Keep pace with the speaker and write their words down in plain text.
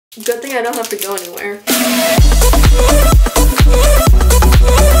Good thing I don't have to go anywhere.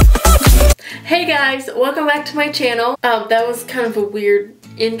 Hey guys, welcome back to my channel. That was kind of a weird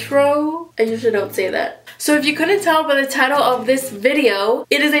intro. I usually don't say that. So if you couldn't tell by the title of this video,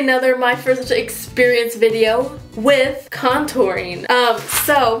 it is another my first experience video with contouring.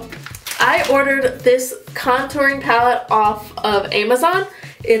 So I ordered this contouring palette off of Amazon.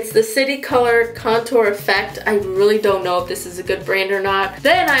 It's the City Color Contour Effect. I really don't know if this is a good brand or not.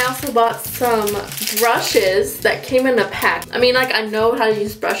 Then I also bought some brushes that came in a pack. I mean, like, I know how to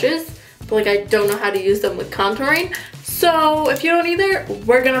use brushes, but like I don't know how to use them with contouring. So if you don't either,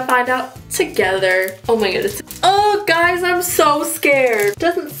 we're gonna find out together. Oh my goodness. Oh guys, I'm so scared. It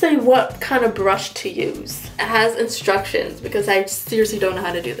doesn't say what kind of brush to use. It has instructions because I seriously don't know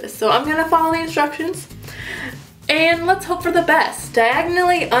how to do this. So I'm gonna follow the instructions. And let's hope for the best.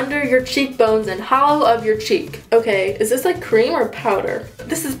 Diagonally under your cheekbones and hollow of your cheek. Okay, is this like cream or powder?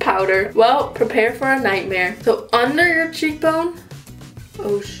 This is powder. Well, prepare for a nightmare. So under your cheekbone.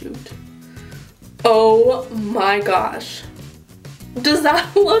 Oh shoot. Oh my gosh. Does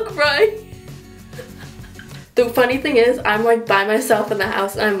that look right? The funny thing is, I'm like by myself in the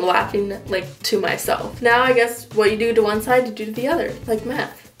house and I'm laughing like to myself. Now I guess what you do to one side, you do to the other. Like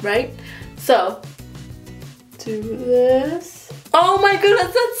math, right? So, do this. Oh my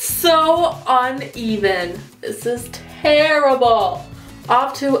goodness, that's so uneven. This is terrible.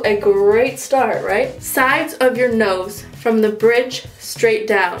 Off to a great start, right? Sides of your nose from the bridge straight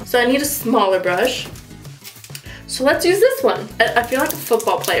down. So I need a smaller brush. So let's use this one. I feel like a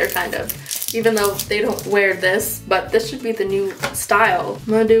football player kind of, even though they don't wear this, but this should be the new style.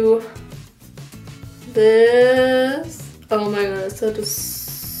 I'm gonna do this. Oh my goodness, that is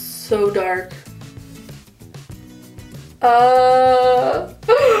so dark.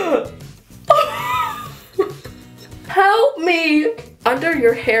 Help me! Under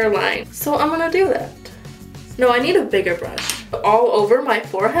your hairline. So I'm gonna do that. No, I need a bigger brush. All over my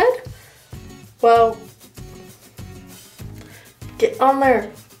forehead? Well, get on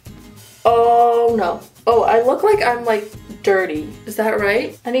there. Oh no. Oh, I look like I'm like dirty. Is that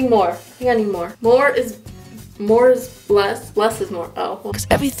right? I need more. I think I need more. More is less. Less is more. Oh. Well. 'Cause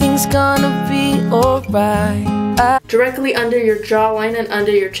everything's gonna be alright. Directly under your jawline and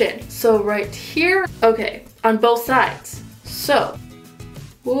under your chin. So right here. Okay. On both sides. So.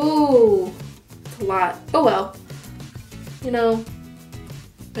 Ooh. It's a lot. Oh well. You know.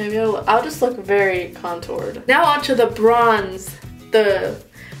 Maybe I'll just look very contoured. Now onto the bronze. The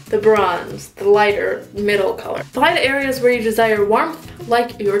bronze, the lighter middle color. Find areas where you desire warmth,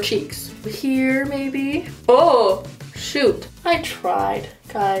 like your cheeks. Here, maybe? Oh, shoot. I tried,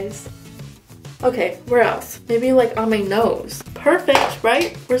 guys. Okay, where else? Maybe like on my nose. Perfect,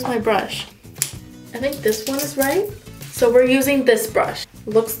 right? Where's my brush? I think this one is right. So we're using this brush.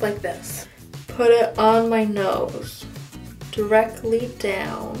 Looks like this. Put it on my nose. Directly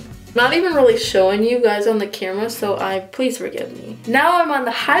down. Not even really showing you guys on the camera, so please forgive me. Now I'm on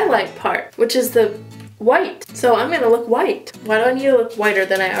the highlight part, which is the white. So I'm gonna look white. Why do I need to look whiter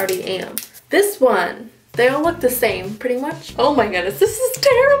than I already am? This one, they all look the same, pretty much. Oh my goodness, this is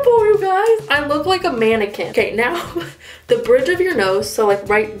terrible, you guys. I look like a mannequin. Okay, now the bridge of your nose, so like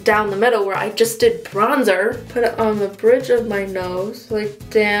right down the middle where I just did bronzer. Put it on the bridge of my nose, like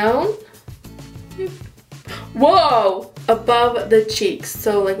down. Whoa! Above the cheeks,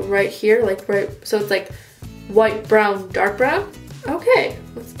 so like right here, like right, so it's like white, brown, dark brown. Okay,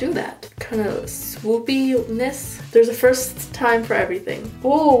 let's do that. Kind of swoopiness. There's a first time for everything.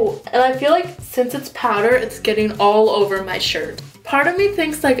 Oh, and I feel like since it's powder, it's getting all over my shirt. Part of me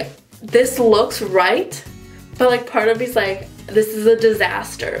thinks like this looks right, but like part of me's like, this is a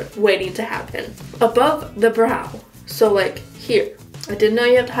disaster waiting to happen. Above the brow, so like here. I didn't know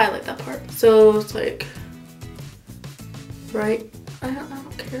you have to highlight that part. So it's like, right? I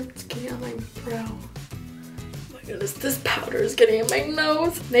don't care if it's getting on my brow. Oh my goodness, this powder is getting in my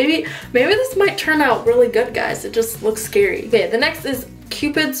nose. Maybe this might turn out really good, guys. It just looks scary. Okay, the next is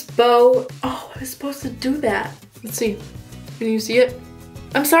Cupid's bow. Oh, I was supposed to do that. Let's see. Can you see it?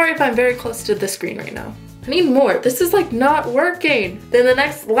 I'm sorry if I'm very close to the screen right now. I need more. This is like not working. Then the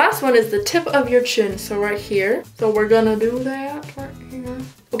last one is the tip of your chin. So right here. So we're gonna do that right here.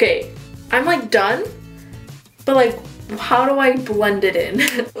 Okay, I'm like done, but like, how do I blend it in?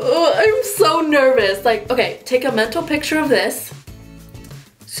 Oh, I'm so nervous. Like, okay, take a mental picture of this.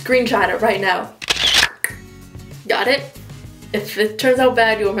 Screenshot it right now. Got it? If it turns out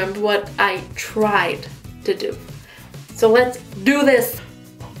bad, you'll remember what I tried to do. So let's do this.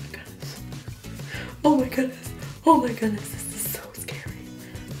 Oh my goodness. Oh my goodness. This is so scary.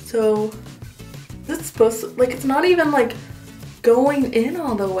 So, this is supposed to, like, it's not even like going in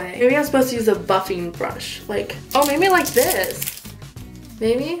all the way. Maybe I'm supposed to use a buffing brush. Like, oh, maybe like this.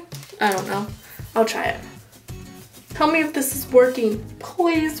 Maybe? I don't know. I'll try it. Tell me if this is working.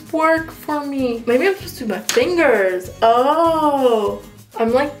 Please work for me. Maybe I'm supposed to do my fingers. Oh,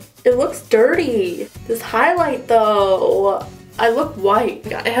 I'm like, it looks dirty. This highlight though, I look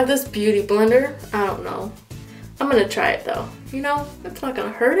white. I have this beauty blender. I don't know. I'm gonna try it though. You know, it's not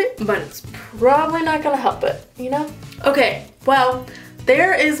gonna hurt it, but it's probably not gonna help it, you know? Okay, well,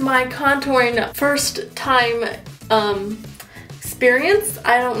 there is my contouring first time experience.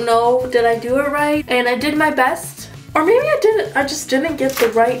 I don't know, did I do it right? And I did my best. Or maybe I didn't, I just didn't get the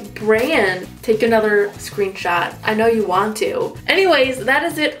right brand. Take another screenshot. I know you want to. Anyways, that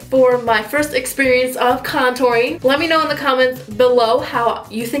is it for my first experience of contouring. Let me know in the comments below how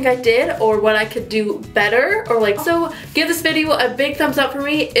you think I did or what I could do better. Or like, also give this video a big thumbs up for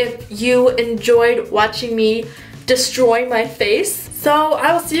me if you enjoyed watching me destroy my face. So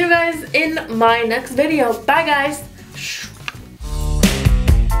I will see you guys in my next video. Bye guys.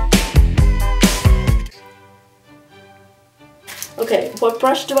 Okay, what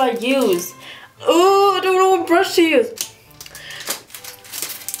brush do I use? Oh, I don't know what brush to use.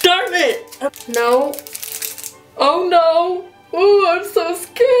 Darn it! No. Oh no. Oh, I'm so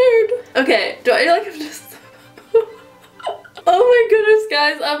scared. Okay, do I like just... Oh my goodness,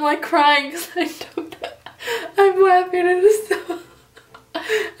 guys, I'm like crying because I don't know. I'm laughing at this.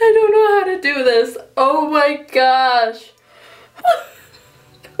 I don't know how to do this. Oh my gosh.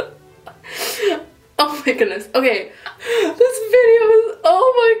 Oh my goodness. Okay. This video is,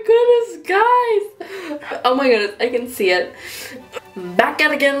 oh my goodness, guys. Oh my goodness, I can see it. Back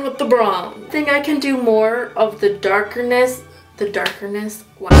at again with the bronze. I think I can do more of the darkness.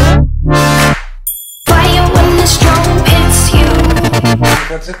 Wow. Fire when the strobe hits you.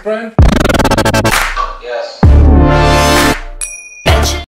 That's it, Brian?